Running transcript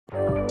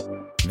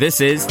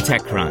This is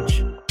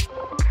TechCrunch.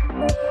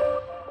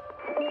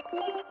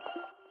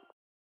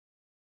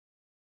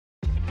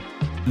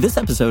 This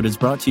episode is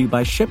brought to you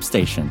by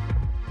ShipStation.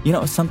 You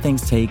know, some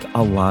things take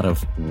a lot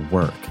of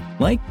work,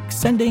 like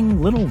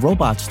sending little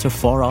robots to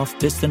far-off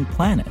distant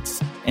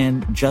planets.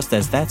 And just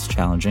as that's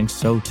challenging,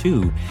 so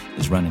too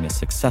is running a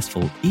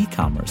successful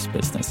e-commerce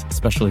business,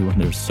 especially when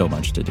there's so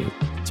much to do.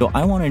 So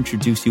I want to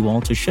introduce you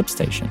all to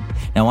ShipStation.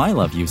 Now, I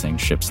love using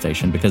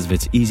ShipStation because of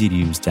its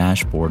easy-to-use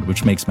dashboard,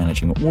 which makes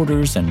managing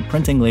orders and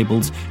printing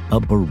labels a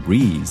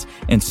breeze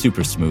and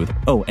super smooth.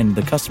 Oh, and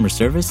the customer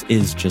service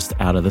is just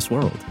out of this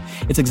world.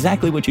 It's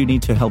exactly what you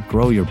need to help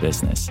grow your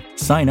business.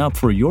 Sign up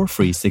for your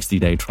free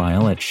 60-day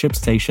trial at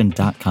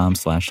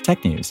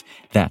shipstation.com/technews.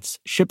 That's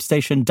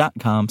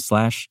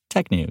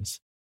shipstation.com/technews.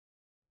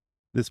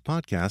 This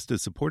podcast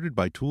is supported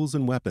by Tools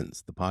and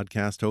Weapons, the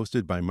podcast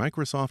hosted by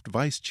Microsoft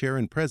Vice Chair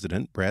and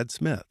President Brad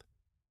Smith.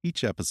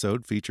 Each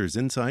episode features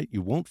insight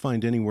you won't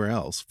find anywhere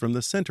else from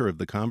the center of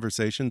the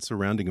conversation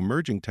surrounding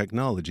emerging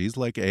technologies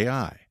like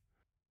AI.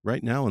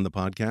 Right now in the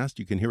podcast,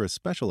 you can hear a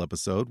special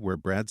episode where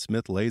Brad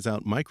Smith lays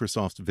out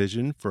Microsoft's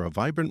vision for a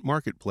vibrant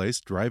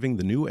marketplace driving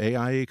the new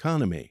AI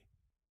economy.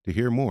 To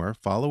hear more,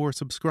 follow or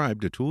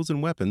subscribe to Tools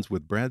and Weapons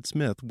with Brad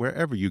Smith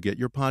wherever you get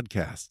your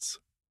podcasts.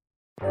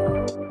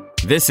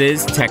 This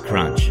is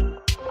TechCrunch.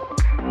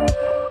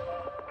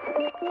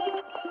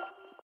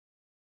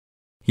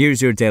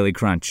 Here's your Daily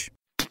Crunch.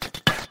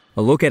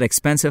 A look at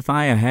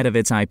Expensify ahead of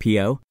its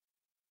IPO.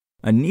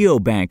 A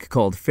neobank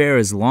called Fair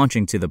is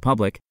launching to the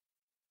public.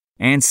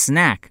 And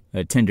Snack,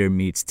 a Tinder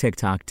meets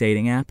TikTok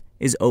dating app,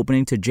 is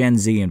opening to Gen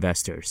Z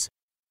investors.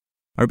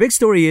 Our big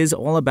story is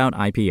all about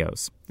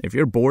IPOs. If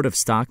you're bored of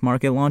stock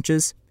market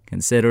launches,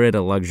 consider it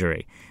a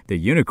luxury. The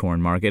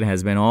unicorn market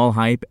has been all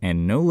hype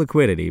and no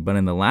liquidity, but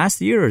in the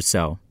last year or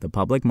so, the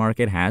public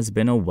market has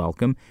been a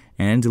welcome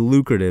and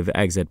lucrative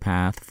exit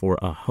path for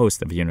a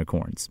host of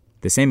unicorns.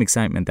 The same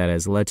excitement that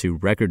has led to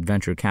record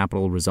venture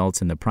capital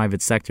results in the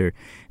private sector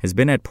has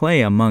been at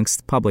play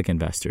amongst public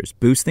investors,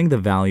 boosting the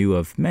value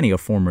of many a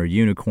former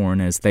unicorn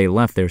as they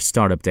left their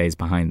startup days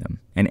behind them.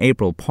 An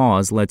April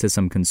pause led to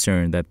some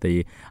concern that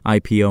the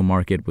IPO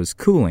market was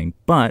cooling,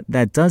 but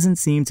that doesn't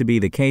seem to be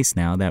the case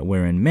now that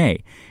we're in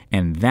May,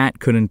 and that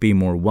couldn't be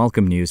more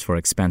welcome news for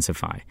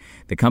Expensify.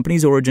 The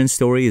company's origin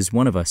story is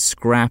one of a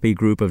scrappy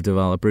group of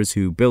developers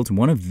who built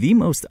one of the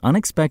most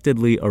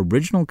unexpectedly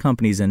original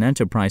companies in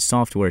enterprise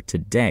software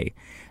today.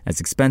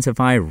 As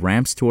Expensify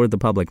ramps toward the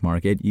public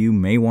market, you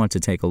may want to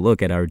take a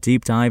look at our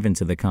deep dive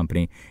into the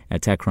company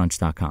at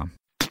TechCrunch.com.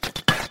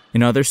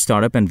 In other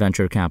startup and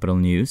venture capital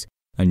news,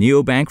 a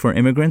neobank for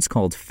immigrants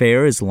called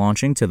Fair is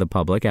launching to the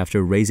public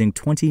after raising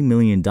 $20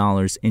 million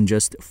in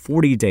just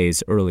 40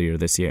 days earlier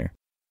this year.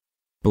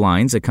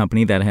 Blinds, a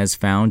company that has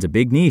found a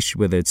big niche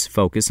with its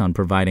focus on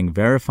providing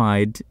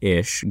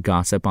verified-ish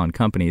gossip on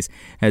companies,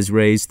 has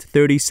raised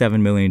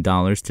 $37 million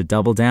to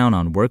double down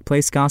on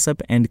workplace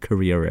gossip and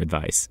career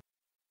advice.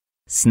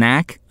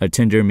 Snack, a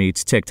Tinder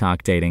meets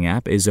TikTok dating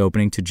app, is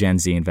opening to Gen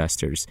Z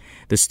investors.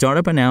 The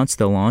startup announced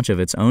the launch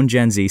of its own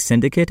Gen Z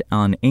syndicate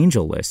on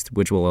AngelList,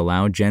 which will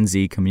allow Gen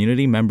Z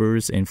community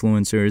members,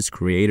 influencers,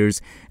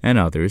 creators, and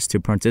others to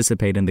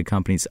participate in the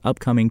company's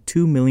upcoming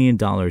 $2 million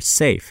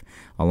SAFE,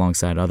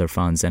 alongside other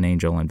funds and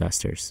angel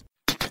investors.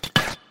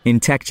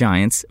 In tech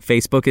giants,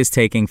 Facebook is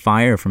taking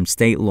fire from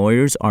state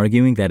lawyers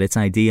arguing that its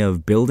idea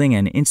of building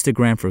an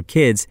Instagram for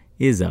kids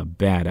is a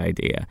bad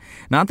idea.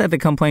 Not that the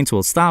complaints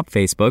will stop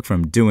Facebook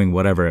from doing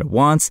whatever it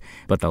wants,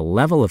 but the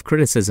level of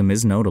criticism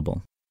is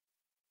notable.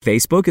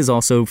 Facebook is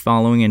also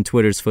following in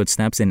Twitter's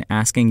footsteps in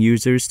asking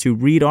users to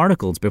read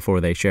articles before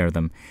they share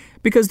them,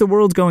 because the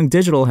world going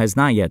digital has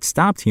not yet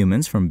stopped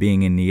humans from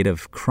being in need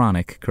of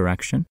chronic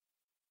correction.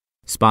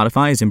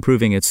 Spotify is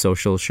improving its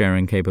social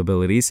sharing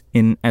capabilities,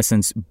 in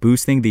essence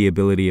boosting the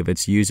ability of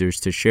its users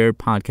to share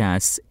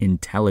podcasts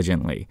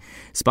intelligently.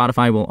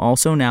 Spotify will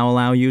also now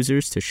allow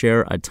users to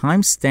share a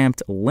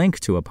time-stamped link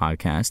to a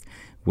podcast,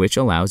 which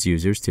allows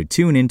users to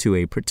tune into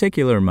a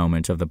particular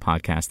moment of the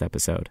podcast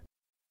episode.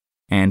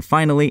 And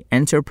finally,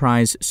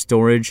 enterprise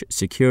storage,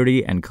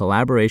 security, and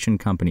collaboration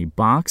company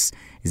Box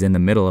is in the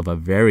middle of a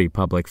very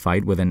public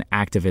fight with an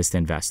activist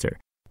investor.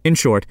 In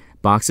short,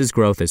 Box's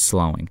growth is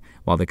slowing.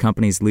 While the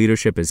company's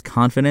leadership is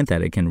confident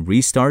that it can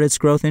restart its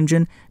growth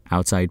engine,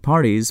 outside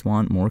parties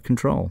want more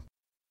control.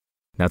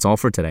 That's all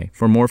for today.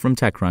 For more from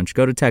TechCrunch,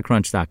 go to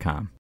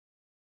TechCrunch.com.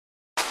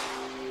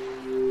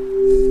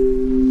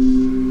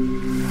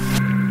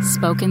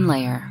 Spoken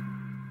Layer.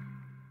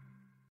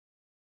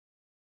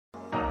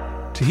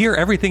 To hear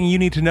everything you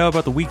need to know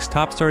about the week's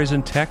top stories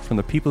in tech from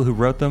the people who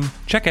wrote them,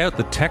 check out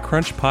the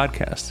TechCrunch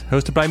podcast,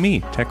 hosted by me,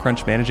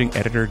 TechCrunch managing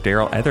editor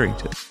Daryl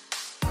Etherington.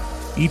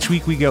 Each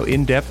week we go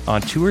in-depth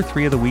on 2 or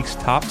 3 of the week's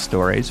top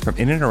stories from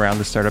in and around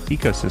the startup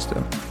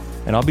ecosystem.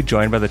 And I'll be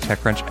joined by the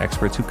TechCrunch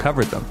experts who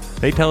covered them.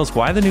 They tell us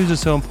why the news is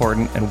so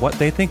important and what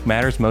they think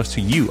matters most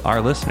to you, our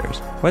listeners,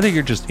 whether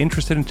you're just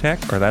interested in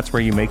tech or that's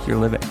where you make your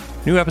living.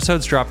 New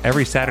episodes drop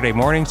every Saturday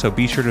morning, so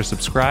be sure to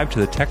subscribe to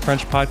the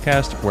TechCrunch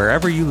podcast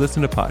wherever you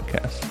listen to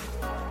podcasts.